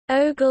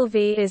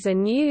Ogilvy is a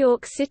New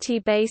York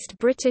City-based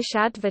British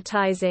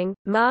advertising,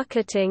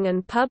 marketing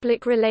and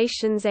public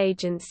relations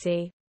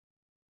agency.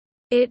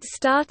 It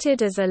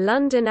started as a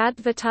London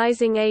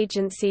advertising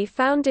agency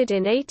founded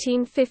in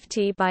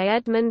 1850 by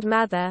Edmund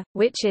Mather,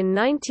 which in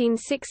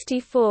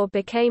 1964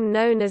 became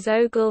known as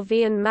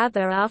Ogilvy and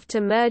Mather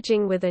after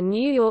merging with a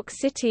New York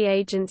City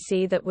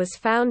agency that was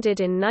founded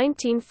in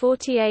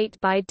 1948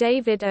 by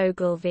David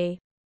Ogilvy.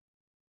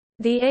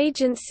 The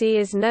agency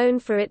is known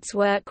for its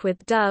work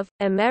with Dove,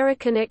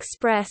 American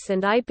Express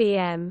and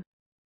IBM.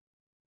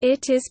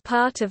 It is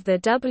part of the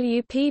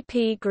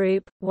WPP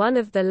Group, one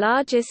of the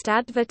largest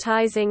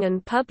advertising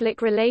and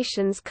public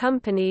relations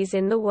companies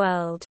in the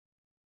world.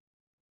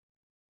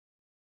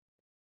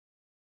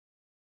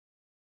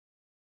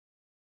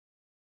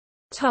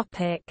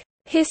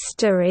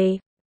 History.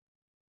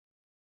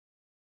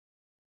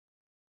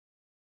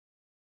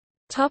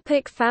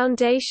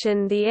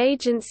 Foundation. The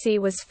agency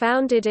was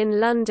founded in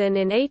London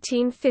in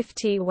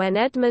 1850 when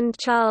Edmund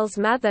Charles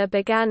Mather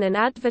began an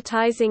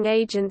advertising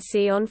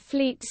agency on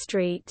Fleet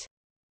Street.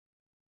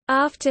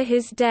 After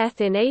his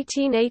death in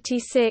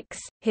 1886,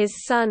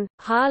 his son,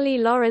 Harley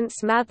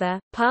Lawrence Mather,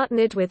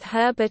 partnered with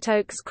Herbert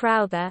Oakes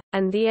Crowther,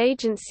 and the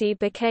agency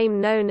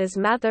became known as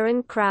Mather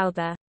 &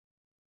 Crowther.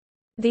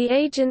 The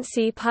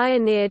agency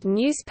pioneered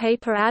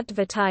newspaper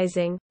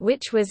advertising,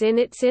 which was in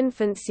its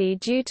infancy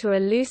due to a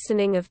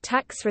loosening of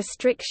tax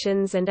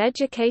restrictions, and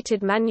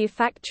educated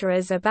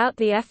manufacturers about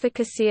the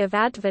efficacy of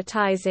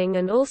advertising,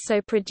 and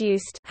also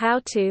produced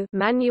how-to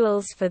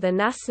manuals for the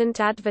nascent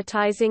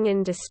advertising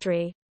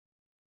industry.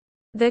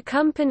 The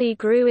company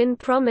grew in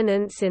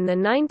prominence in the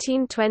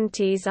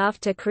 1920s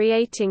after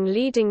creating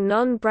leading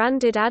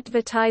non-branded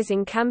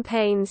advertising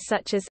campaigns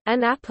such as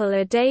 "An apple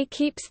a day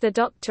keeps the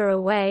doctor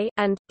away"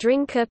 and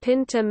 "Drink a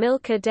pint o'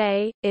 milk a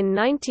day." In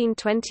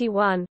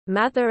 1921,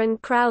 Mather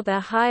 &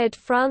 Crowther hired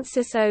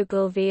Francis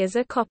Ogilvy as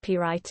a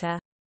copywriter.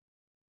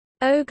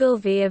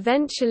 Ogilvy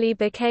eventually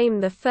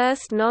became the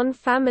first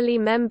non-family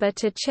member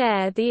to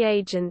chair the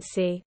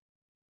agency.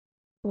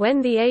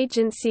 When the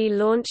agency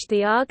launched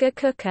the Aga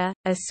cooker,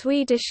 a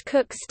Swedish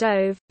cook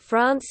stove,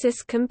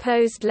 Francis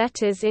composed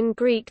letters in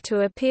Greek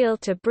to appeal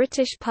to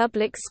British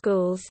public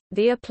schools,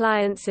 the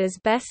appliance's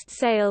best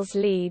sales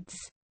leads.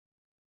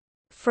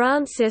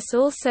 Francis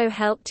also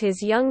helped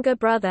his younger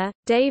brother,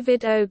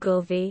 David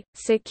Ogilvy,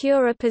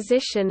 secure a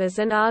position as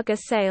an Aga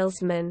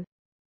salesman.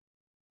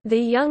 The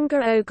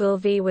younger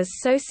Ogilvy was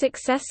so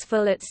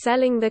successful at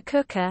selling the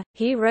cooker,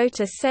 he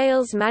wrote a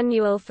sales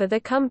manual for the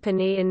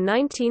company in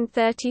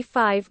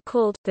 1935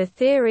 called The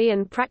Theory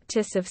and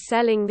Practice of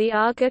Selling the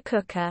Aga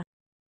Cooker.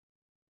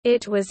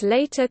 It was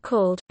later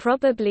called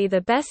probably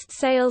the best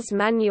sales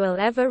manual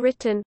ever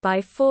written by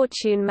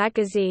Fortune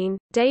magazine.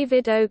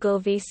 David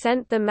Ogilvy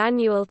sent the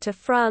manual to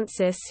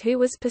Francis, who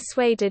was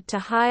persuaded to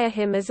hire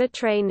him as a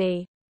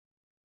trainee.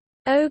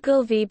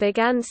 Ogilvy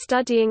began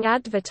studying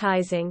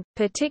advertising,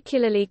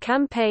 particularly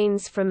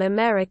campaigns from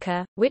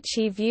America, which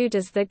he viewed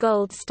as the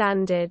gold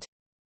standard.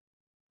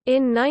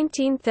 In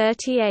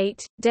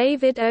 1938,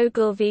 David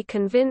Ogilvy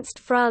convinced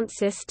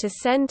Francis to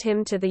send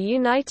him to the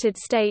United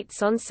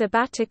States on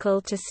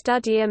sabbatical to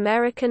study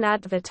American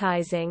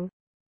advertising.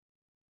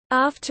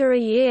 After a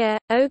year,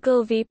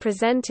 Ogilvy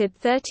presented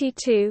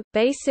 32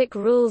 basic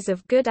rules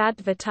of good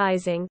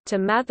advertising to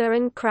Mather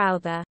 &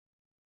 Crowther.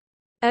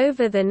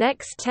 Over the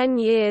next 10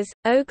 years,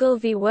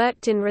 Ogilvy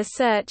worked in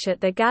research at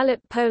the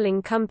Gallup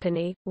Polling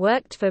Company,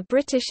 worked for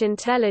British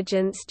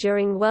intelligence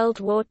during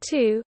World War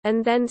II,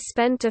 and then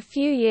spent a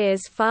few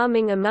years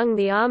farming among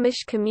the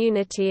Amish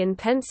community in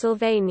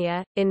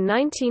Pennsylvania. In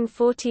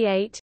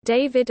 1948,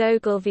 David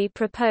Ogilvy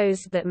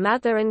proposed that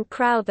Mather &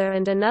 Crowther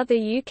and another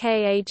UK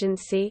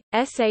agency,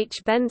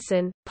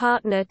 Benson,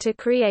 partner to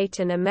create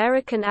an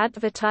American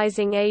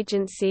advertising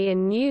agency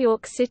in New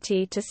York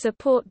City to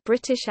support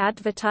British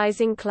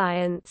advertising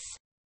clients.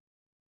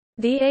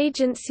 The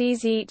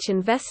agencies each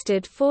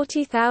invested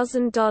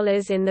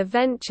 $40,000 in the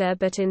venture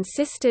but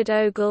insisted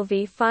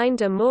Ogilvy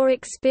find a more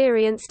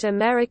experienced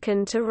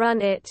American to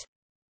run it.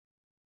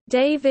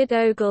 David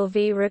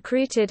Ogilvy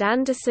recruited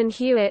Anderson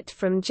Hewitt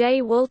from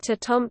J. Walter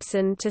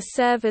Thompson to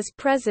serve as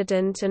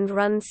president and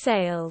run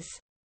sales.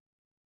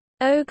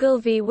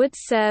 Ogilvy would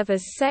serve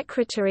as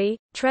secretary,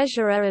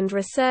 treasurer and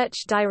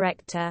research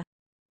director.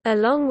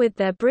 Along with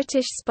their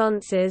British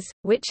sponsors,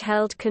 which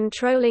held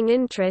controlling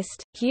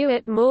interest,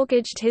 Hewitt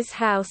mortgaged his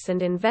house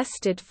and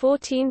invested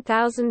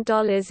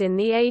 $14,000 in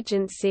the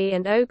agency,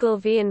 and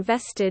Ogilvy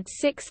invested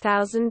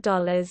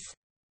 $6,000.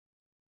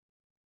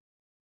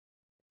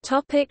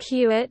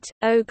 Hewitt,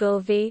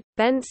 Ogilvy,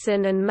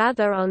 Benson and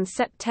Mather. On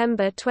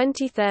September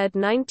 23,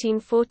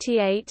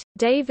 1948,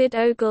 David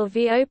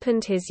Ogilvy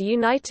opened his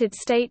United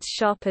States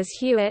shop as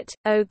Hewitt,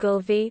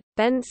 Ogilvy,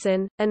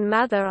 Benson, and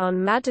Mather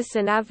on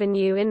Madison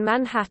Avenue in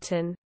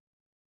Manhattan.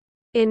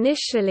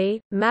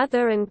 Initially,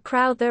 Mather &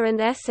 Crowther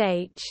and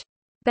S.H.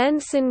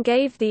 Benson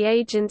gave the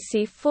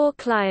agency 4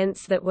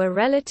 clients that were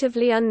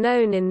relatively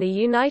unknown in the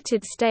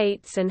United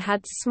States and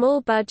had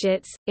small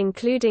budgets,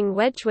 including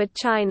Wedgwood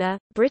China,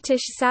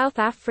 British South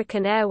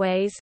African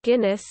Airways,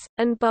 Guinness,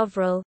 and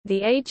Bovril.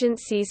 The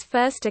agency's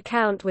first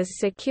account was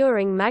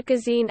securing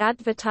magazine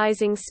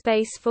advertising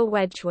space for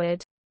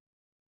Wedgwood.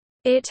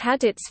 It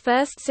had its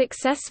first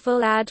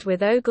successful ad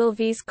with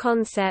Ogilvy's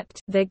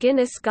concept, The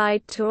Guinness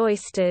Guide to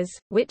Oysters,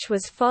 which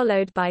was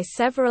followed by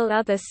several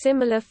other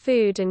similar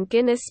food and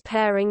Guinness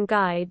pairing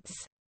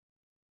guides.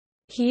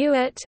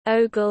 Hewitt,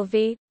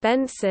 Ogilvy,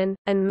 Benson,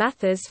 and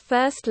Mather's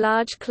first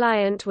large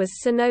client was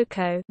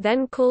Sunoco,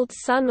 then called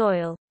Sun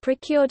Oil,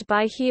 procured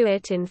by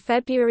Hewitt in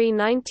February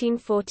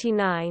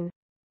 1949.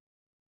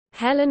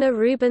 Helena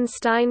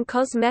Rubinstein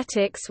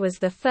Cosmetics was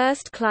the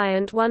first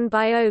client won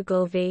by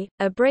Ogilvy.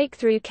 A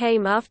breakthrough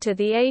came after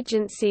the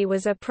agency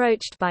was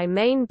approached by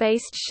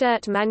Maine-based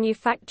shirt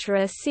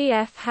manufacturer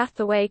C.F.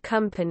 Hathaway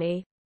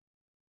Company.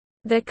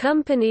 The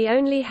company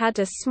only had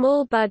a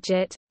small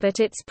budget, but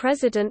its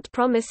president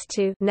promised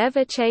to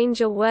never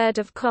change a word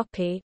of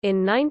copy.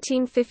 In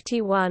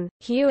 1951,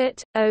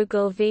 Hewitt,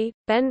 Ogilvy,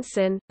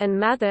 Benson, and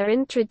Mather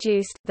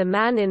introduced the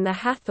Man in the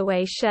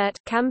Hathaway Shirt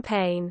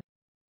campaign.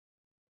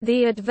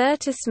 The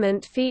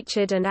advertisement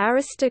featured an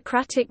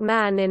aristocratic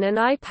man in an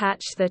eye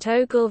patch that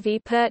Ogilvy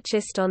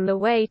purchased on the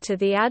way to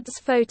the ad's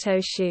photo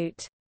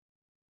shoot.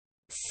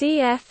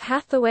 C.F.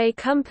 Hathaway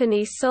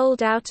Company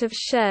sold out of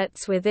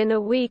shirts within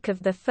a week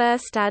of the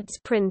first ad's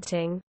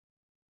printing.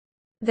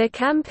 The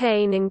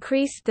campaign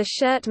increased the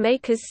shirt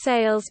maker's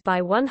sales by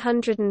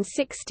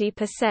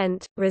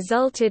 160%,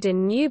 resulted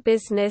in new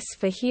business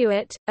for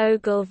Hewitt,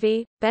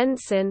 Ogilvy,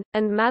 Benson,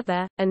 and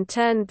Mather, and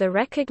turned the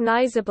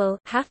recognizable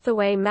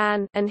Hathaway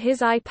man and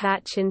his eye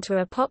patch into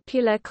a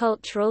popular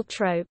cultural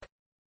trope.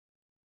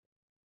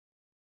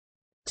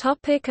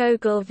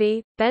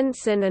 Ogilvy,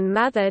 Benson and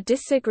Mather.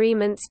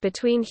 Disagreements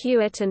between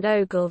Hewitt and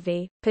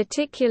Ogilvy,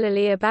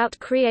 particularly about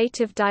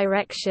creative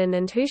direction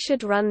and who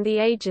should run the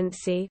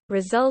agency,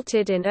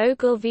 resulted in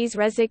Ogilvy's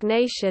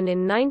resignation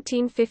in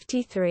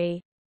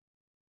 1953.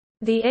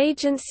 The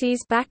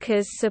agency's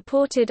backers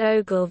supported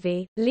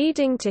Ogilvy,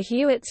 leading to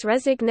Hewitt's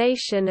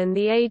resignation and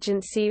the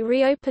agency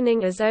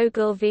reopening as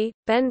Ogilvy,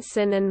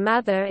 Benson and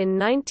Mather in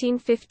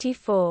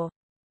 1954.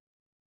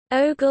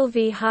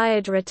 Ogilvy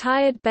hired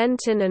retired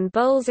Benton and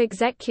Bowles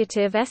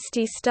executive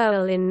Esty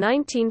Stowell in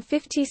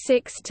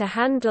 1956 to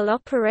handle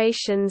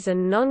operations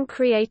and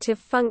non-creative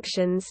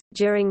functions.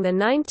 During the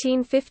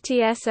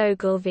 1950s,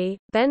 Ogilvy,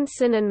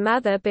 Benson and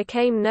Mather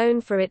became known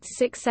for its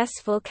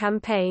successful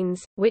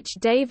campaigns, which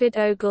David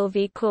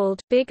Ogilvy called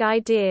Big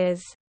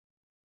Ideas.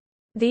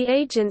 The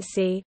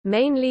agency,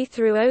 mainly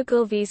through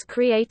Ogilvy's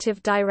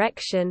creative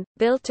direction,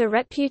 built a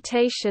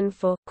reputation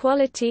for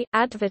quality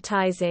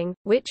advertising,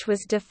 which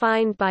was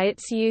defined by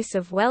its use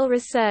of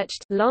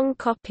well-researched long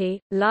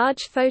copy,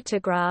 large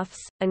photographs,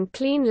 and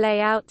clean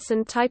layouts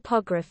and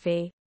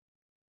typography.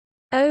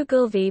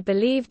 Ogilvy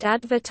believed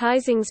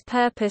advertising's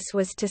purpose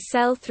was to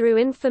sell through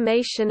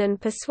information and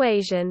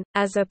persuasion,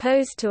 as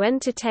opposed to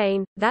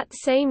entertain. That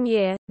same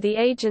year, the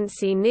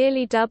agency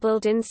nearly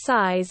doubled in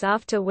size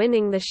after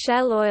winning the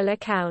Shell Oil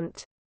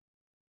account.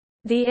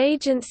 The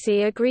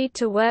agency agreed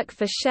to work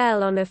for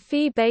Shell on a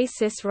fee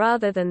basis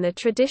rather than the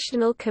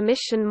traditional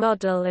commission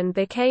model and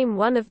became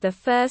one of the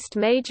first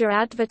major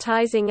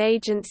advertising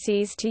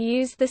agencies to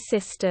use the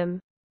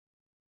system.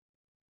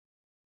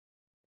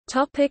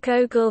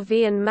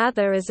 Ogilvy and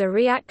Mather. As a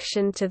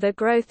reaction to the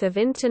growth of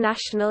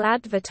international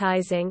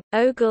advertising,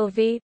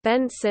 Ogilvy,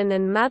 Benson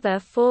and Mather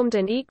formed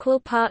an equal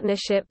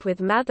partnership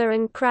with Mather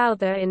and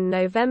Crowther in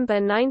November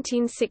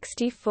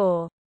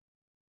 1964.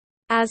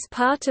 As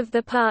part of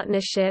the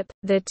partnership,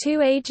 the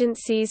two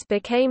agencies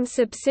became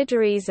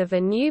subsidiaries of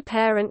a new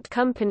parent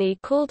company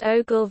called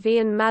Ogilvy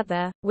and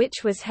Mather,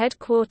 which was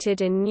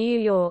headquartered in New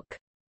York.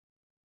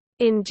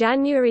 In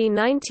January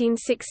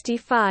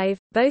 1965,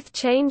 both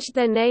changed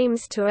their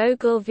names to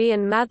Ogilvy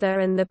and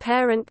Mather and the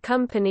parent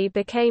company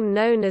became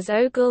known as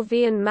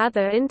Ogilvy and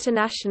Mather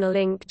International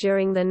Inc.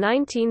 During the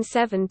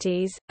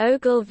 1970s,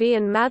 Ogilvy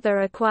and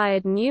Mather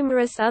acquired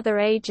numerous other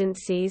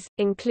agencies,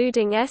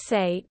 including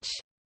S.H.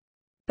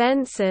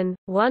 Benson,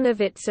 one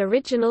of its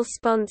original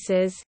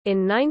sponsors,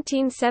 in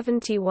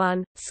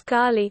 1971,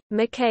 Scarlett,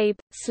 McCabe,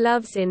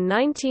 Sloves in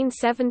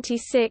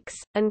 1976,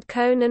 and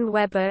Cohn &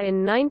 Webber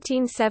in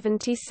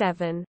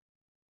 1977.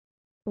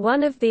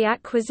 One of the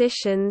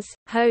acquisitions,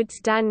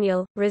 Hodes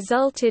Daniel,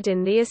 resulted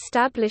in the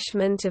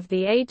establishment of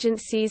the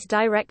agency's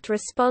direct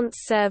response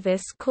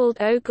service called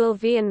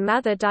Ogilvy and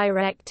Mather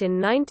Direct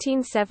in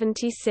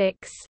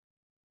 1976.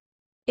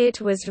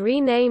 It was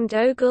renamed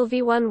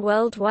Ogilvy One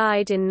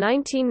Worldwide in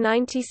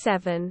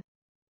 1997.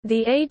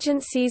 The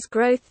agency's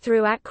growth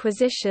through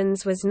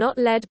acquisitions was not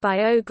led by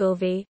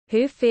Ogilvy,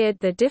 who feared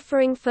the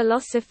differing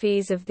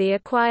philosophies of the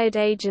acquired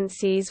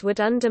agencies would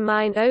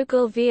undermine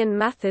Ogilvy and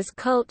Mather's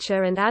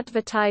culture and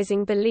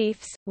advertising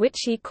beliefs, which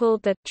he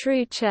called the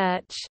true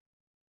church.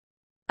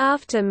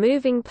 After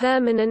moving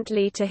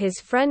permanently to his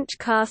French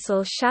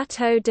castle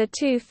Château de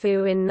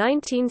Toufou in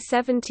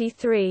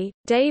 1973,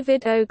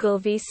 David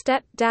Ogilvy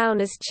stepped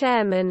down as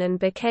chairman and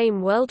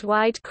became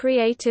worldwide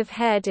creative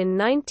head in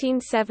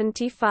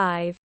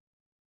 1975.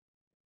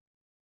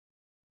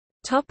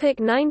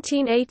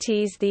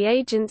 1980s. The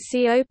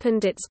agency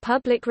opened its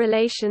public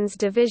relations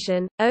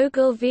division,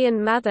 Ogilvy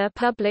and Mather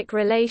Public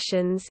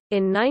Relations,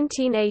 in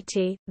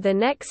 1980. The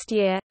next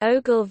year,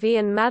 Ogilvy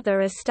and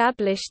Mather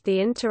established the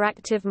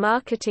Interactive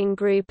Marketing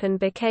Group and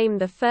became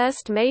the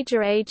first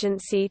major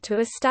agency to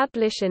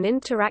establish an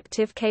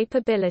interactive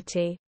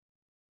capability.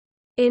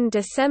 In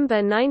December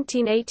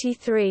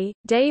 1983,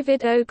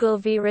 David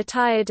Ogilvy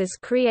retired as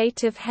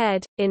creative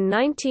head. In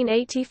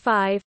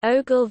 1985,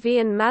 Ogilvy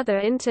and Mather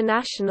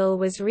International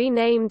was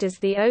renamed as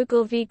the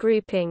Ogilvy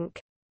Group Inc.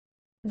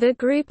 The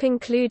group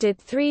included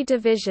 3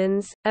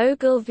 divisions: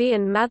 Ogilvy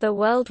and Mather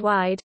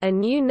Worldwide, a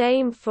new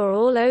name for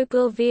all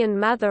Ogilvy and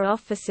Mather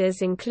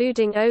offices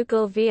including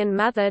Ogilvy and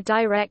Mather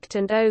Direct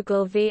and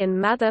Ogilvy and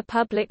Mather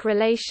Public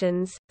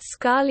Relations,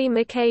 Scarlett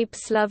McCabe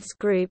Sloves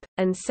Group,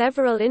 and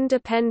several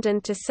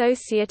independent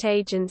associate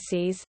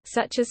agencies,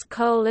 such as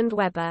Cole and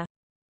Weber.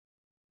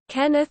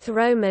 Kenneth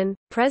Roman,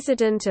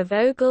 president of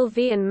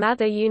Ogilvy and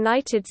Mather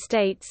United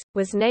States,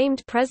 was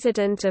named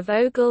president of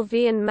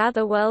Ogilvy and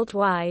Mather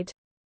Worldwide.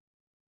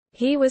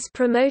 He was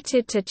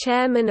promoted to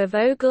chairman of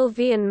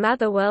Ogilvy and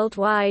Mather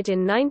Worldwide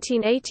in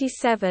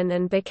 1987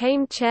 and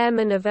became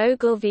chairman of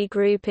Ogilvy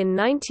Group in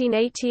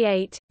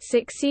 1988,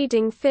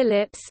 succeeding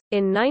Phillips.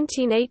 In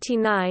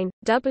 1989,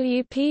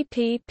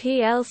 WPP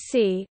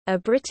plc, a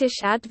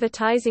British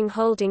advertising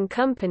holding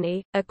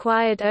company,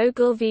 acquired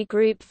Ogilvy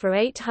Group for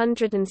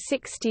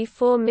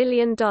 $864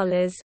 million,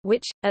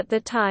 which, at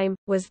the time,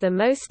 was the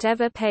most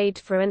ever paid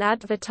for an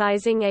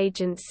advertising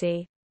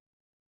agency.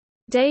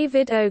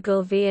 David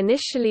Ogilvy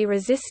initially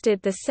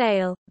resisted the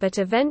sale, but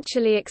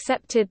eventually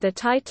accepted the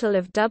title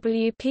of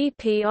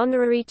WPP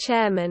Honorary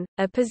Chairman,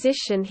 a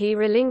position he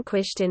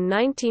relinquished in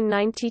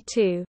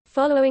 1992.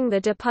 Following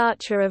the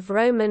departure of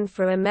Roman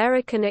for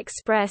American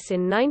Express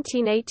in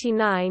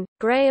 1989,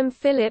 Graham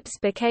Phillips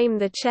became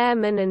the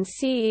chairman and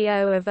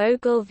CEO of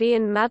Ogilvy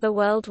and Mather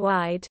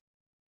Worldwide.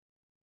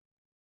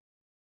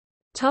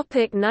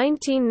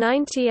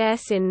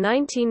 1990s. In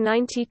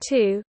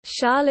 1992,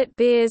 Charlotte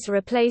Beers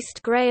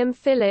replaced Graham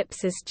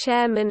Phillips as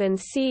chairman and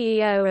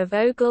CEO of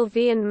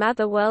Ogilvy and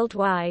Mather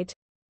Worldwide.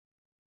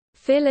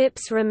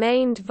 Phillips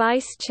remained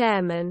vice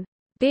chairman.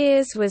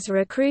 Beers was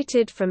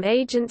recruited from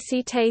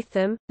agency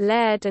Tatham,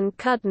 Laird and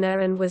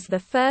Cudner and was the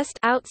first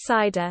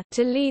outsider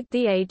to lead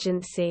the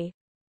agency.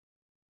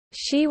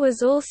 She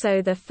was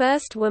also the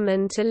first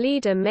woman to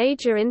lead a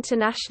major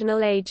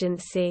international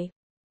agency.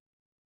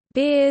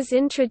 Beers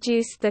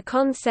introduced the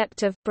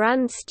concept of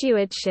brand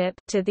stewardship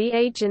to the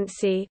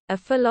agency, a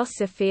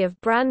philosophy of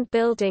brand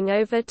building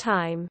over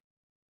time.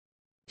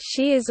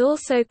 She is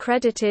also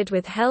credited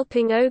with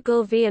helping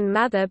Ogilvy and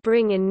Mather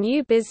bring in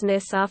new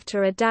business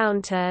after a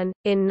downturn.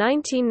 In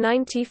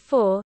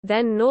 1994,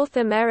 then North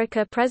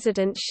America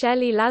President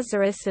Shelley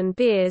Lazarus and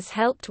Beers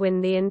helped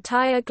win the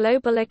entire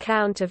global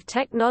account of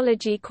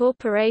technology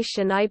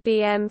corporation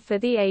IBM for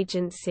the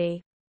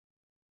agency.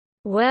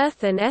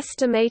 Worth an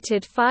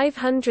estimated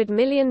 $500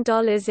 million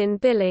in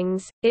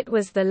billings, it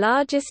was the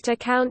largest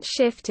account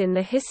shift in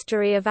the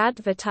history of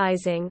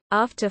advertising.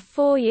 After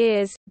 4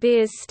 years,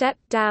 Beers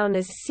stepped down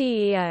as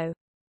CEO.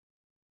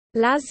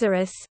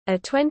 Lazarus, a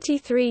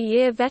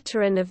 23-year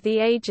veteran of the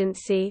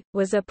agency,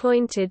 was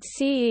appointed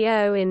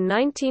CEO in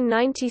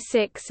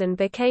 1996 and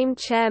became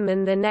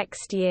chairman the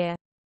next year.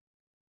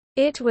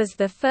 It was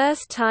the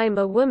first time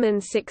a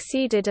woman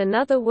succeeded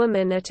another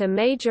woman at a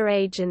major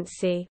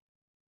agency.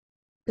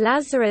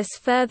 Lazarus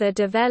further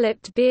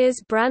developed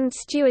Beers' brand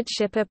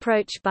stewardship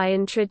approach by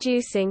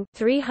introducing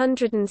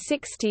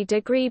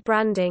 360-degree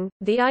branding,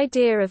 the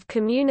idea of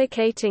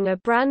communicating a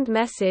brand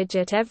message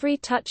at every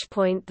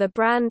touchpoint the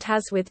brand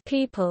has with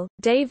people.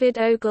 David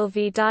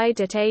Ogilvy died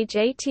at age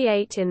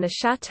 88 in the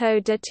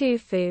Château de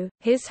Toufou,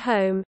 his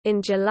home,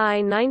 in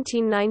July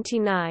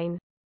 1999.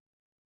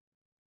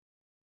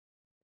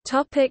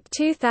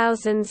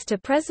 2000s to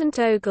present.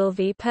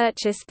 Ogilvy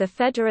purchased the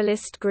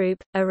Federalist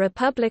Group, a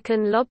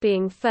Republican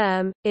lobbying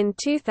firm, in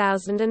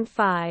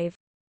 2005.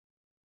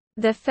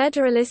 The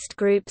Federalist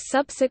Group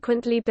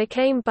subsequently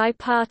became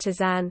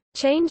bipartisan,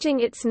 changing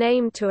its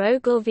name to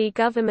Ogilvy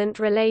Government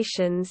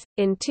Relations.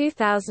 In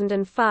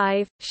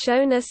 2005,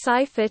 Shona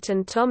Seifert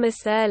and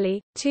Thomas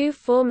Early, 2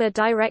 former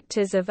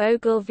directors of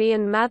Ogilvy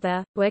and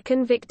Mather, were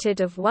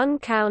convicted of 1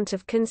 count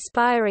of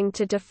conspiring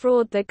to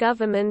defraud the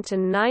government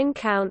and 9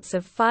 counts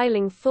of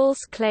filing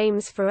false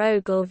claims for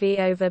Ogilvy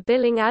over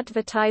billing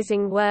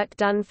advertising work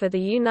done for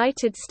the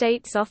United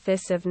States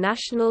Office of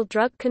National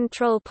Drug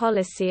Control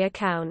Policy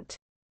account.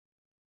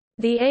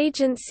 The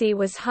agency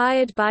was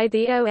hired by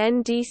the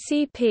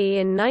ONDCP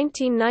in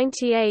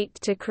 1998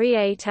 to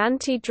create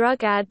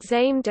anti-drug ads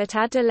aimed at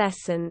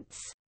adolescents.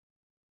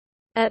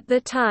 At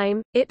the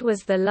time, it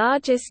was the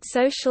largest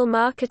social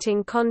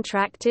marketing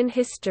contract in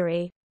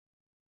history.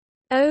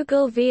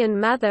 Ogilvy and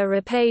Mather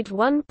repaid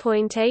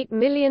 $1.8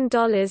 million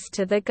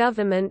to the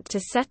government to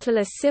settle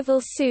a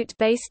civil suit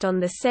based on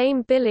the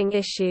same billing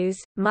issues.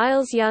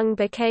 Miles Young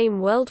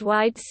became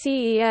worldwide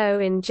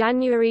CEO in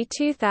January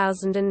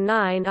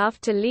 2009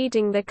 after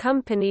leading the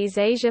company's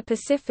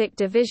Asia-Pacific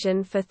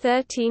division for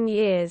 13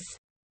 years.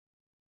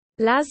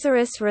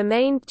 Lazarus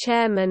remained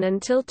chairman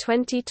until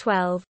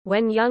 2012,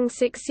 when Young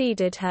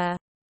succeeded her.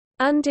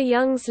 Under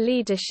Young's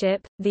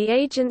leadership, the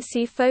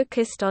agency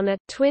focused on a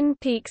 «Twin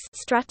Peaks»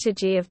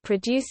 strategy of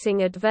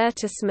producing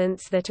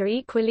advertisements that are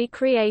equally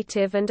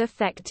creative and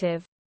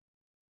effective.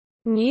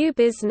 New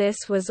business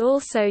was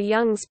also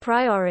Young's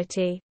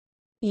priority.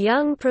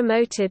 Young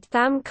promoted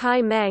Tham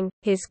Kai Meng,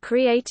 his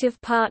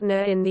creative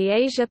partner in the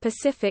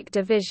Asia-Pacific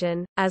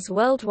division, as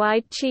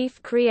worldwide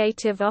chief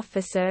creative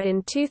officer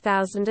in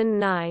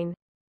 2009.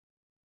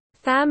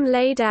 Tham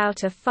laid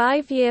out a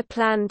 5-year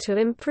plan to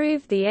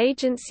improve the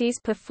agency's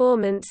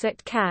performance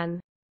at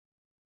Cannes.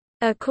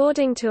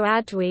 According to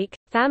Adweek,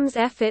 Tham's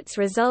efforts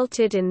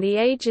resulted in the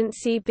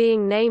agency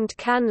being named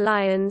Cannes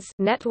Lions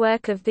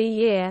Network of the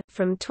Year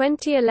from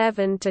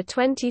 2011 to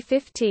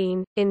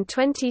 2015. In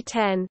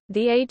 2010,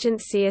 the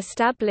agency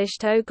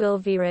established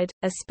Ogilvy RAD,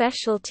 a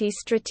specialty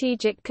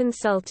strategic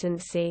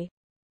consultancy.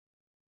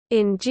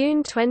 In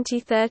June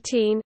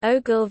 2013,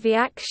 Ogilvy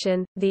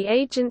Action, the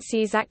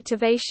agency's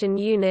activation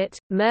unit,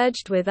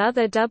 merged with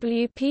other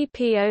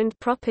WPP-owned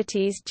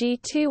properties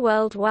G2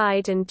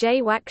 Worldwide and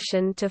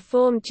J-Waction to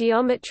form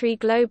Geometry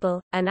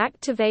Global, an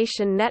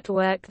activation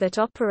network that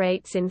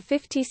operates in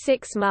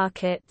 56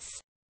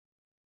 markets.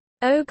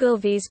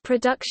 Ogilvy's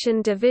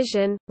production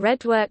division,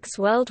 Redworks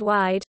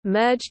Worldwide,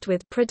 merged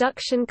with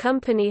production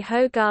company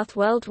Hogarth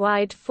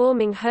Worldwide,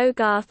 forming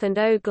Hogarth and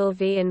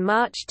Ogilvy in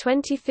March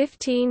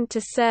 2015 to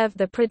serve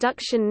the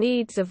production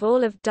needs of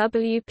all of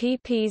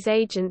WPP's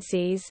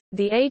agencies.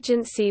 The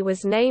agency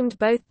was named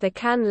both the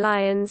Cannes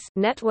Lions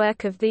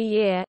Network of the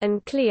Year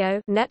and Clio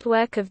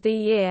Network of the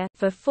Year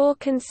for 4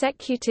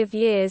 consecutive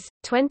years: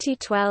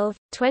 2012,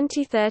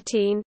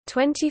 2013,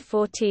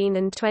 2014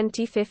 and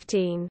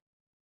 2015.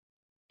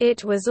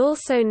 It was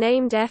also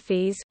named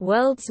Effie's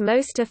World's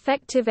Most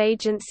Effective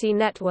Agency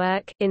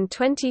Network in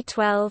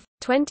 2012,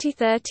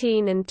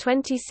 2013 and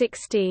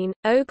 2016.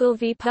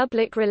 Ogilvy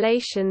Public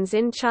Relations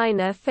in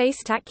China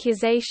faced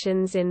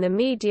accusations in the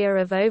media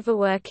of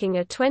overworking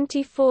a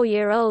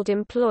 24-year-old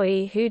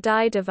employee who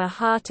died of a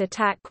heart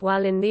attack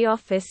while in the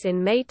office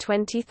in May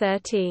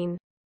 2013.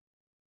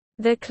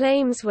 The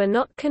claims were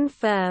not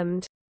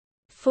confirmed.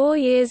 4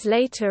 years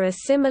later, a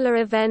similar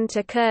event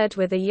occurred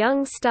with a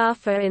Young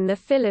staffer in the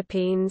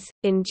Philippines.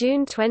 In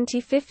June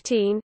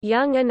 2015,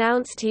 Young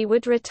announced he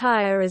would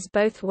retire as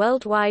both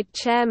worldwide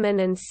chairman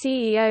and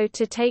CEO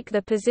to take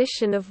the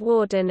position of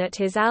warden at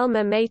his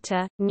alma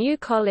mater, New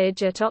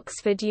College at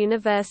Oxford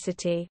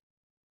University.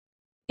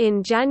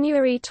 In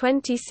January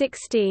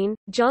 2016,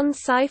 John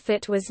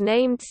Seifert was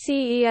named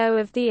CEO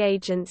of the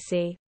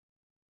agency.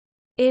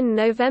 In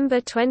November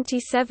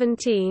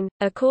 2017,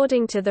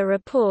 according to the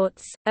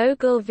reports,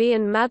 Ogilvy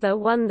and Mather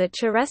won the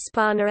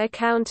Charespana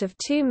account of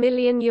 €2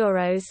 million,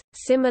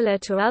 similar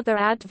to other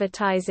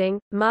advertising,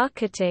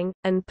 marketing,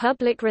 and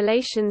public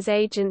relations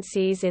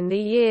agencies in the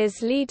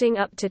years leading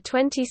up to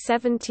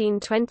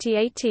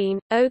 2017-2018.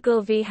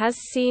 Ogilvy has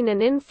seen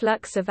an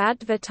influx of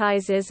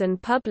advertisers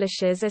and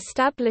publishers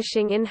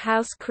establishing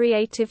in-house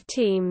creative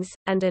teams,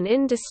 and an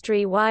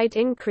industry-wide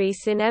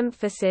increase in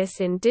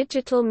emphasis in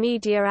digital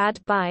media ad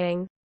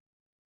buying.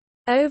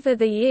 Over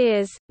the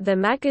years, the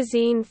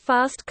magazine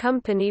Fast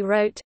Company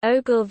wrote,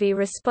 Ogilvy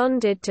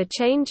responded to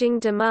changing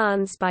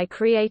demands by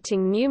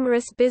creating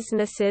numerous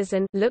businesses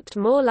and looked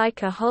more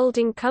like a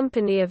holding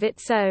company of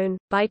its own.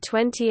 By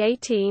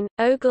 2018,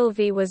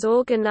 Ogilvy was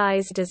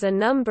organized as a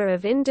number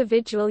of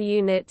individual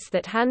units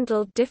that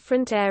handled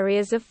different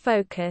areas of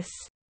focus.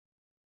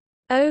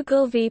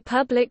 Ogilvy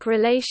Public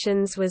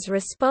Relations was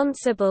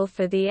responsible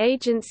for the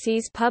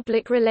agency's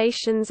public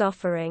relations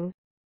offering.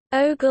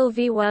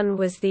 Ogilvy One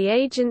was the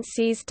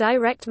agency's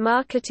direct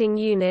marketing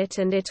unit,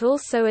 and it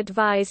also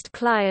advised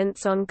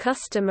clients on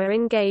customer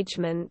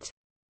engagement.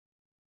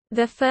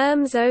 The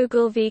firm's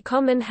Ogilvy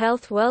Common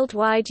Health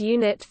Worldwide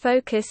unit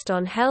focused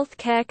on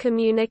healthcare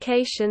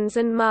communications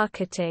and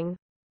marketing.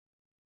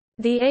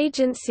 The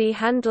agency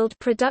handled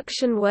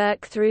production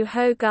work through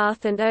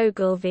Hogarth and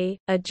Ogilvy,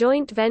 a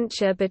joint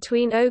venture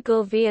between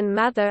Ogilvy and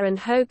Mather and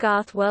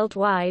Hogarth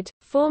Worldwide,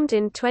 formed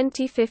in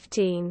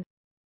 2015.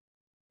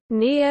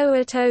 Neo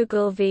at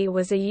Ogilvy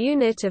was a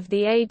unit of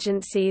the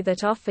agency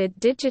that offered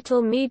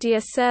digital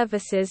media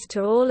services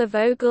to all of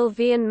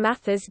Ogilvy and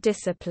Mather's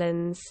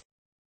disciplines.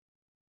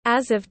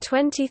 As of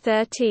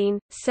 2013,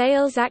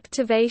 sales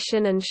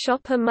activation and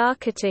shopper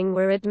marketing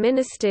were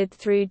administered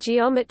through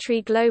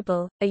Geometry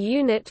Global, a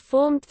unit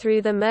formed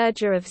through the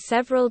merger of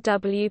several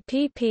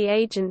WPP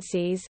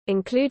agencies,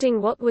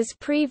 including what was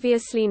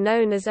previously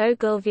known as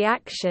Ogilvy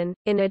Action.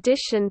 In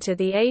addition to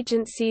the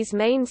agency's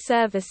main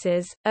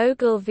services,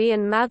 Ogilvy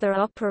and Mather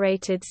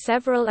operated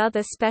several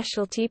other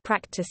specialty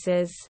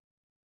practices.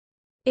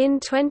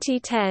 In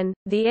 2010,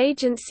 the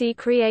agency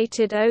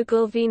created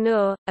Ogilvy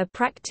Noor, a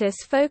practice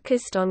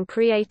focused on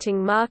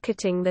creating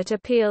marketing that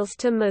appeals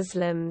to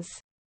Muslims.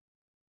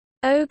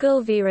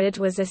 Ogilvyred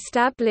was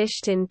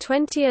established in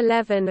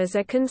 2011 as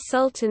a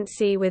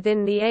consultancy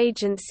within the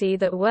agency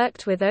that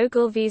worked with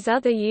Ogilvy's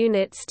other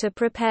units to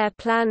prepare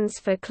plans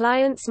for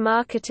clients'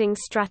 marketing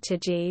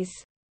strategies.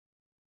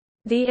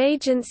 The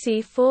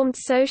agency formed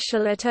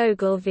Social at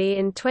Ogilvy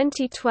in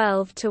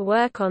 2012 to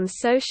work on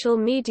social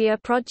media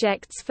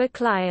projects for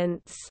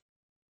clients.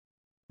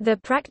 The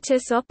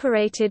practice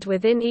operated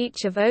within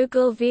each of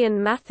Ogilvy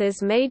and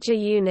Mather's major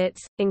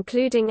units,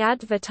 including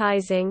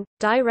advertising,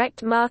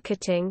 direct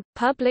marketing,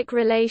 public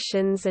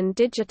relations and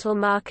digital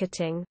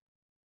marketing.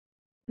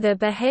 The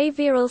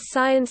behavioral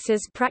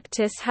sciences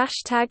practice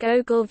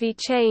 #Ogilvy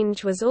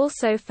Change was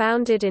also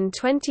founded in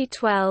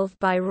 2012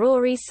 by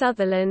Rory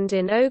Sutherland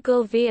in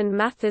Ogilvy and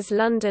Mather's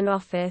London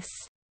office.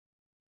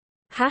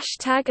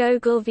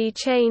 #Ogilvy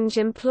Change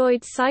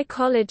employed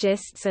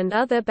psychologists and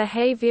other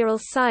behavioral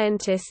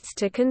scientists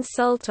to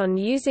consult on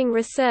using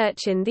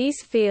research in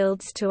these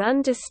fields to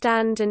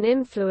understand and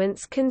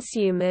influence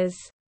consumers.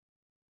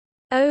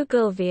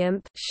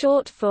 Ogilvyamp,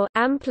 short for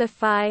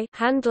Amplify,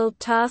 handled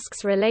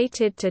tasks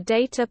related to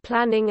data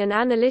planning and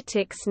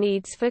analytics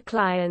needs for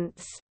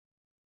clients.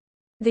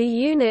 The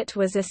unit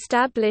was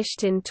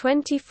established in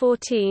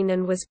 2014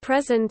 and was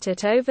present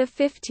at over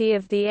 50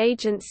 of the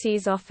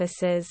agency's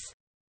offices.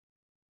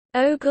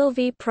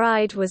 Ogilvy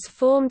Pride was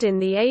formed in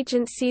the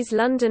agency's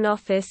London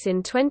office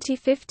in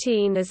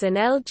 2015 as an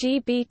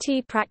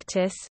LGBT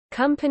practice.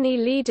 Company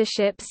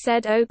leadership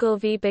said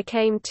Ogilvy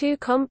became too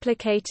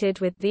complicated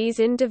with these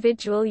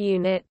individual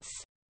units.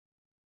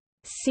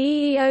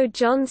 CEO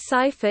John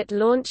Seifert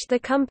launched the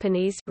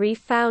company's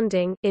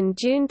refounding in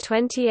June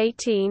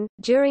 2018,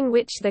 during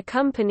which the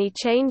company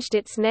changed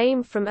its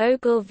name from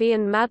Ogilvy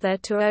and Mather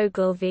to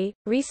Ogilvy,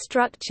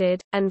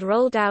 restructured, and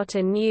rolled out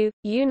a new,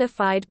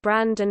 unified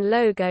brand and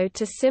logo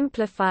to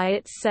simplify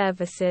its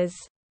services.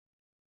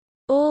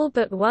 All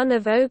but one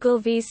of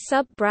Ogilvy's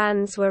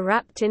sub-brands were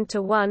wrapped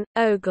into one,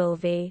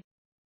 Ogilvy.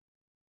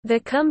 The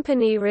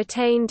company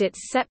retained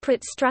its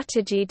separate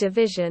strategy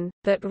division,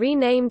 but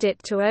renamed it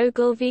to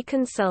Ogilvy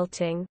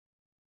Consulting.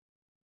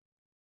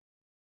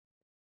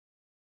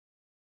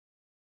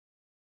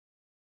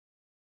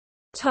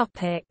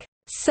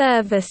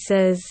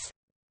 Services.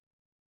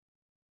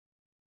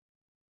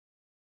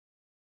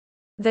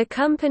 The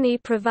company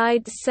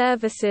provides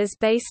services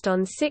based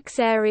on 6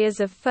 areas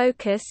of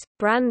focus: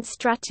 brand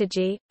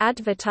strategy,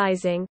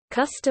 advertising,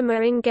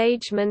 customer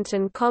engagement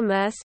and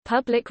commerce,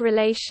 public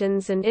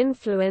relations and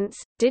influence,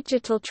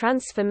 digital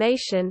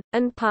transformation,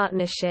 and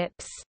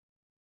partnerships.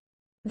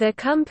 The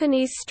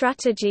company's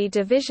strategy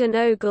division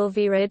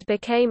Ogilvyred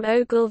became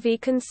Ogilvy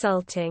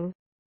Consulting.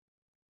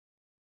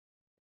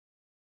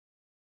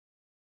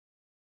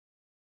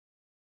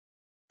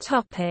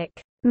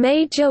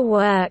 Major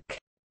work.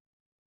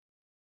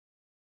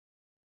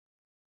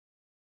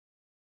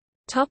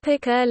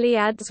 Early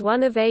ads.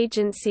 One of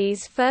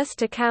agency's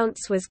first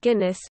accounts was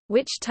Guinness,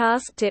 which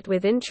tasked it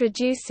with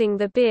introducing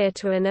the beer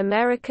to an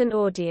American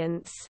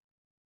audience.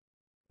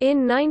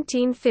 In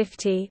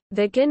 1950,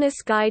 the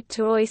Guinness Guide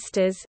to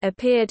Oysters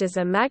appeared as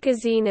a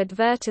magazine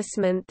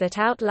advertisement that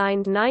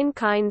outlined 9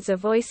 kinds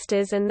of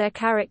oysters and their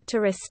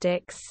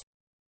characteristics.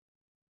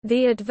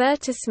 The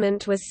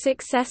advertisement was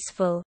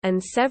successful,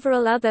 and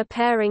several other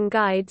pairing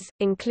guides,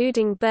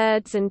 including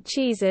birds and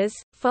cheeses,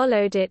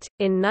 followed it.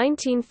 In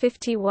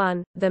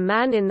 1951, The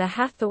Man in the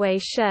Hathaway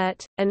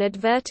Shirt, an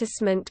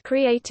advertisement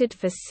created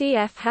for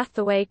C.F.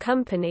 Hathaway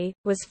Company,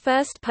 was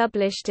first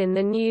published in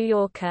The New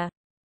Yorker.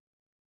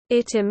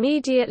 It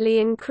immediately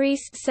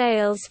increased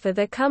sales for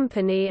the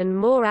company and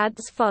more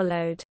ads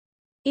followed.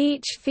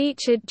 Each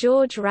featured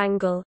George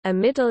Wrangle, a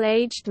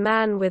middle-aged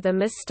man with a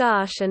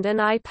mustache and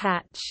an eye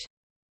patch.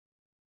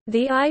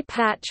 The eye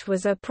patch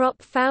was a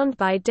prop found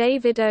by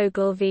David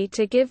Ogilvy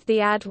to give the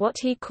ad what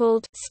he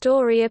called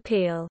story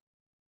appeal.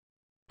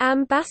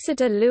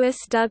 Ambassador Lewis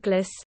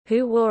Douglas,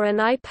 who wore an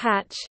eye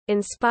patch,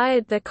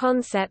 inspired the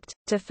concept.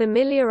 To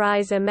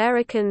familiarize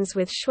Americans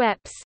with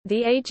Schweppes,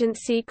 the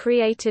agency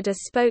created a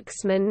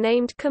spokesman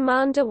named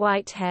Commander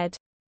Whitehead.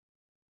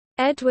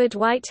 Edward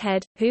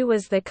Whitehead, who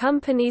was the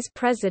company's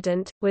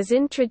president, was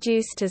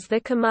introduced as the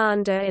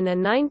commander in a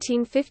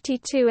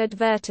 1952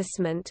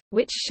 advertisement,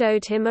 which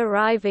showed him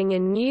arriving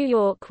in New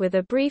York with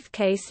a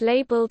briefcase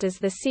labeled as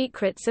The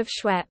Secrets of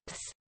Schweppes.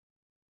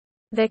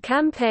 The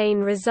campaign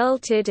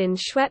resulted in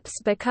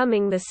Schweppes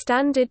becoming the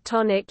standard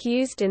tonic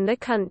used in the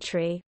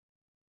country.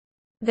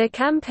 The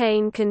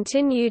campaign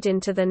continued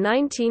into the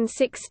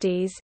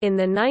 1960s. In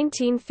the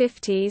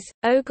 1950s,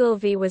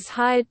 Ogilvy was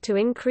hired to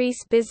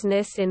increase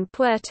business in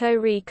Puerto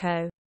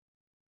Rico.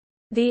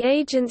 The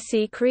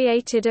agency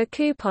created a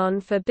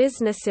coupon for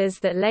businesses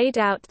that laid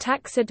out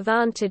tax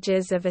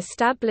advantages of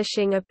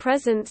establishing a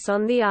presence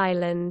on the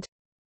island.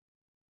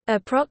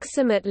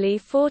 Approximately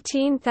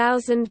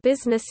 14,000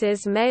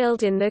 businesses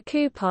mailed in the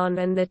coupon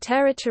and the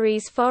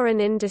territory's foreign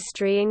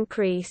industry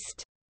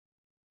increased.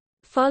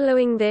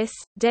 Following this,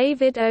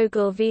 David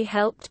Ogilvy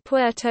helped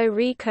Puerto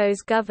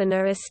Rico's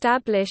governor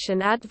establish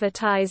and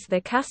advertise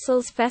the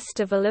castle's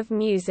Festival of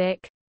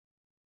Music.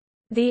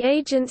 The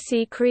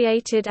agency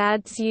created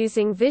ads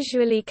using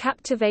visually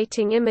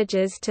captivating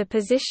images to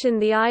position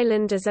the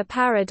island as a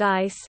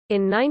paradise.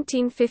 In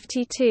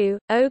 1952,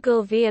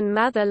 Ogilvy and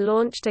Mather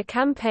launched a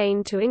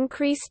campaign to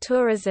increase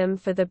tourism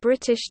for the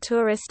British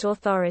Tourist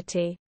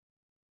Authority.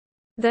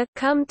 The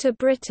 "Come to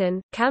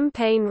Britain"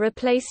 campaign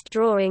replaced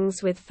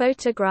drawings with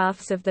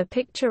photographs of the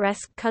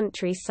picturesque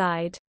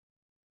countryside.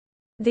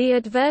 The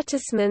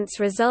advertisements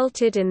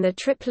resulted in the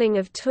tripling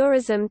of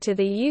tourism to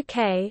the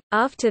UK.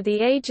 After the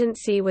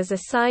agency was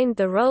assigned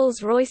the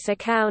Rolls-Royce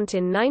account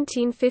in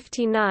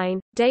 1959,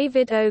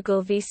 David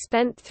Ogilvy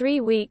spent 3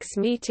 weeks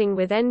meeting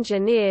with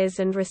engineers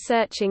and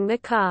researching the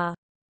car.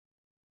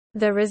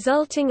 The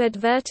resulting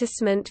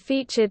advertisement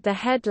featured the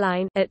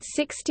headline, "At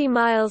 60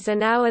 miles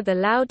an hour the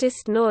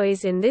loudest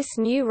noise in this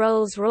new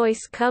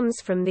Rolls-Royce comes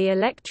from the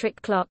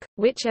electric clock,"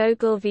 which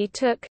Ogilvy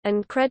took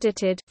and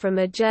credited from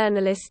a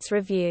journalist's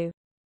review.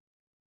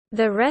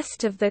 The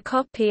rest of the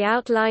copy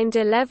outlined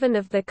 11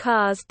 of the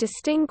car's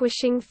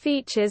distinguishing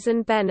features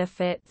and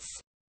benefits.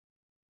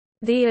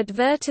 The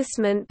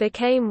advertisement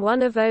became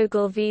one of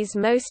Ogilvy's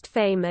most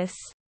famous.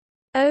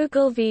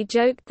 Ogilvy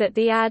joked that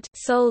the ad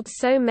 "sold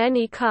so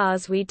many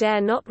cars we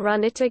dare not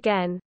run it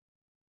again."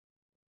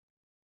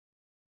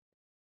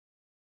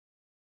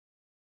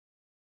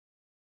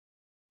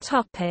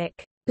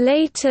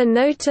 Later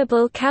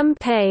notable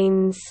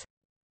campaigns.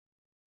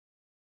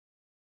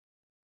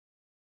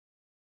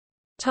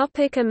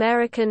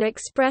 American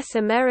Express.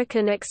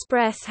 American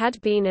Express had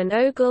been an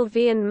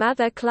Ogilvy and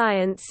Mather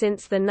client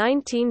since the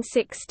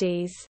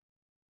 1960s.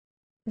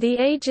 The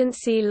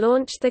agency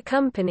launched the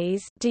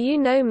company's "Do You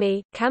Know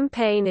Me"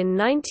 campaign in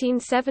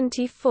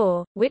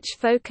 1974, which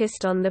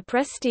focused on the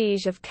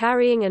prestige of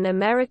carrying an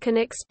American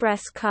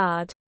Express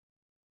card.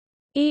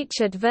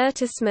 Each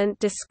advertisement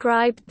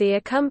described the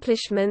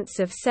accomplishments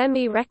of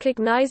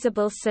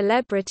semi-recognizable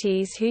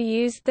celebrities who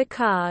used the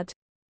card.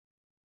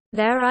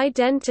 Their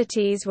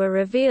identities were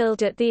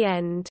revealed at the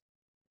end.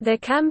 The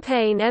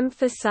campaign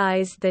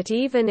emphasized that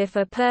even if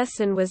a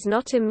person was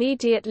not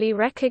immediately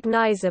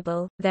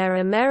recognizable, their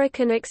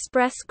American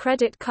Express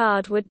credit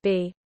card would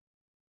be.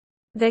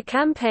 The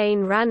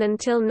campaign ran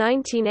until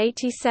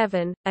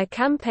 1987. A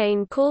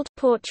campaign called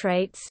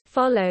Portraits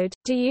followed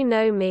 "Do You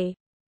Know Me?"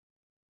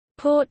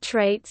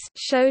 Portraits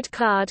showed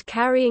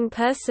card-carrying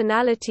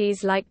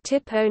personalities like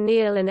Tip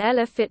O'Neill and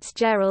Ella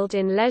Fitzgerald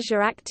in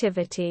leisure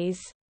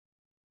activities.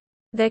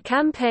 The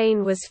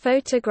campaign was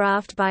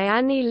photographed by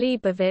Annie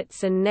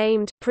Leibovitz and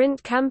named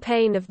 "Print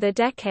Campaign of the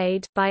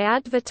Decade" by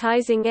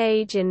Advertising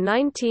Age in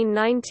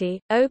 1990.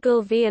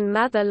 Ogilvy and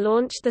Mather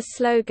launched the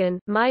slogan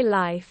 "My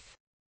Life,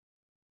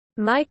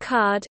 My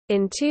Card"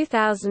 in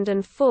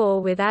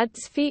 2004 with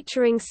ads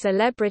featuring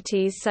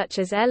celebrities such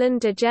as Ellen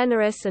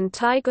DeGeneres and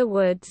Tiger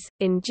Woods.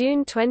 In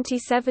June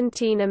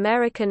 2017,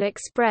 American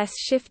Express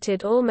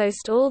shifted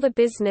almost all the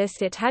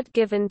business it had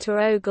given to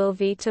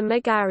Ogilvy to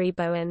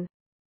McGarry-Bowen.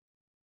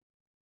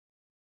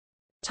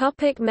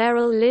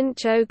 Merrill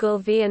Lynch.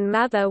 Ogilvy and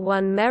Mather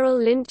won Merrill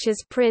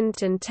Lynch's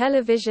print and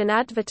television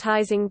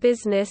advertising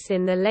business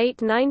in the late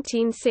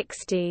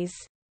 1960s.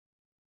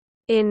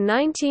 In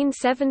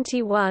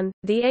 1971,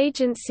 the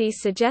agency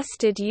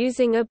suggested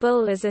using a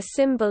bull as a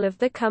symbol of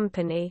the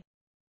company.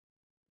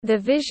 The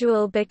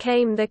visual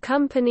became the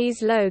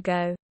company's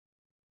logo.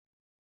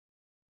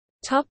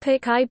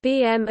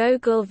 IBM.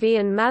 Ogilvy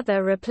and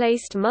Mather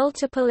replaced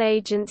multiple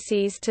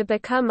agencies to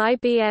become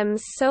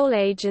IBM's sole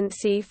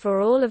agency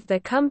for all of the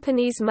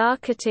company's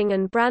marketing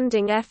and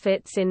branding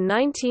efforts in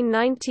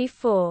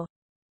 1994.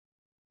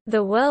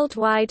 The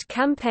worldwide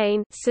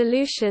campaign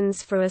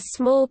Solutions for a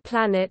Small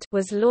Planet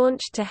was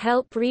launched to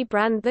help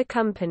rebrand the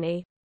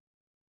company.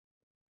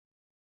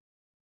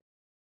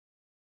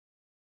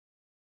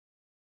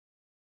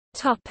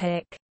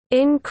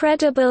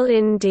 Incredible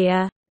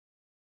India.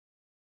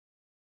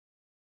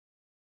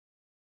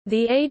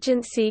 The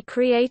agency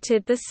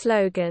created the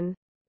slogan,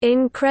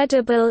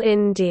 "Incredible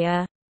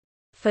India,"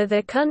 for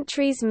the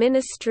country's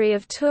Ministry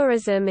of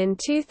Tourism in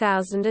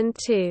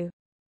 2002.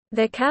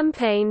 The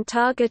campaign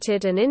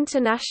targeted an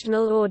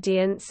international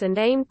audience and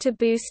aimed to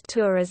boost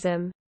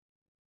tourism.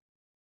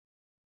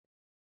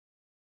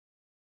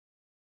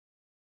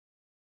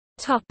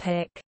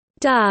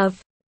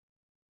 Dove.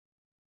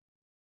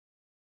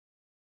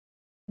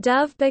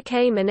 Dove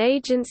became an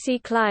agency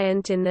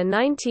client in the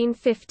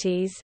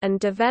 1950s, and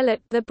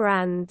developed the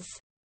brand's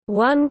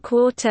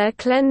 "1/4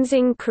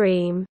 cleansing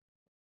cream"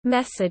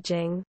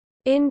 messaging.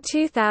 In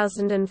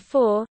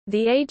 2004,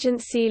 the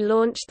agency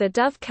launched the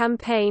Dove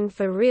campaign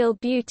for Real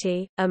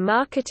Beauty, a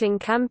marketing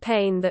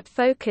campaign that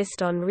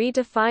focused on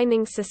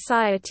redefining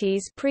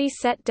society's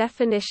preset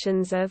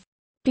definitions of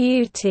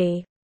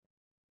beauty.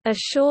 A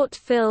short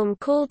film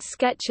called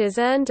Sketches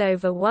earned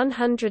over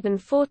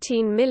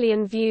 114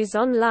 million views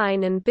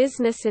online, and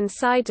Business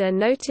Insider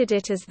noted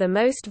it as the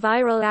most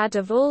viral ad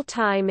of all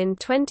time in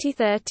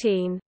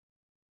 2013.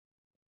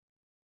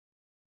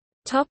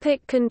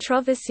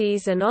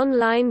 Controversies. An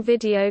online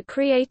video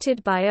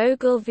created by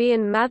Ogilvy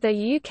and Mather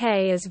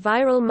UK as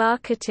viral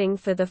marketing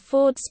for the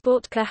Ford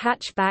Sportcar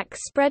hatchback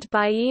spread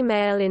by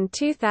email in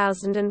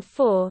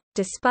 2004,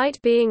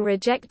 despite being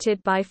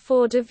rejected by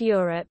Ford of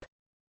Europe.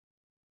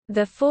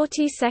 The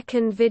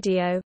 40-second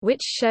video,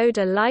 which showed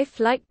a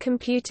lifelike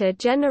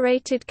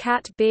computer-generated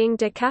cat being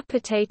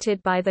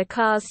decapitated by the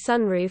car's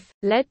sunroof,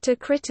 led to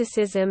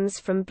criticisms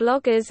from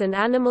bloggers and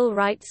animal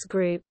rights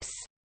groups.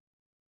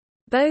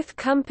 Both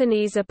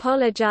companies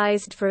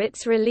apologized for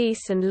its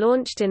release and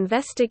launched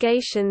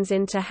investigations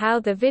into how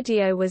the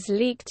video was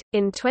leaked.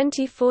 In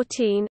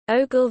 2014,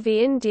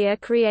 Ogilvy India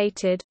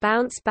created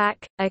Bounce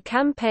Back, a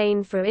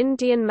campaign for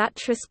Indian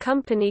mattress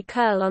company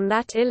Kurl-On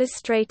that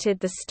illustrated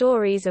the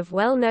stories of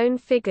well-known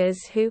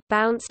figures who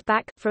bounced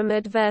back from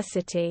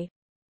adversity.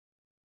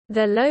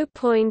 The low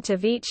point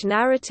of each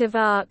narrative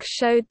arc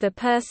showed the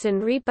person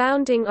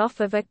rebounding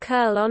off of a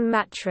Kurl-On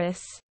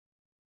mattress.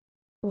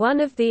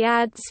 One of the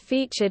ads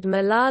featured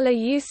Malala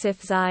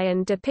Yousafzai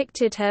and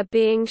depicted her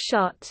being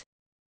shot.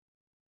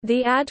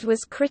 The ad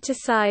was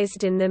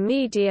criticized in the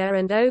media,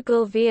 and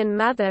Ogilvy and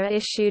Mather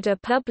issued a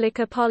public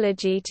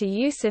apology to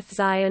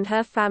Yousafzai and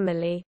her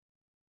family.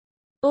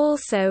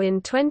 Also in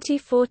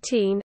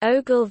 2014,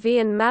 Ogilvy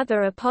and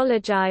Mather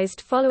apologized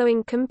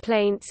following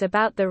complaints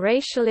about the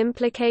racial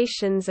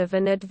implications of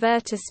an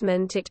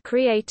advertisement it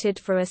created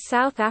for a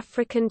South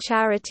African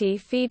charity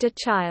Feed a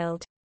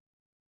Child.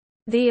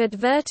 The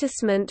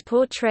advertisement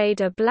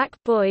portrayed a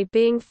black boy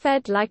being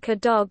fed like a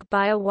dog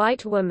by a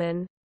white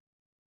woman.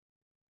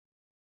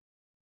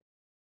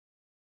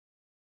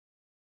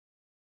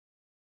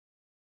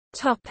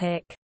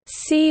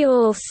 See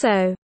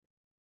also: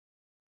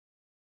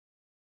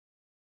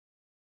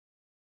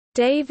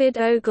 David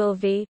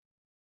Ogilvy,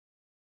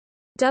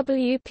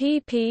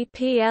 WPP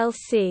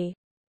plc.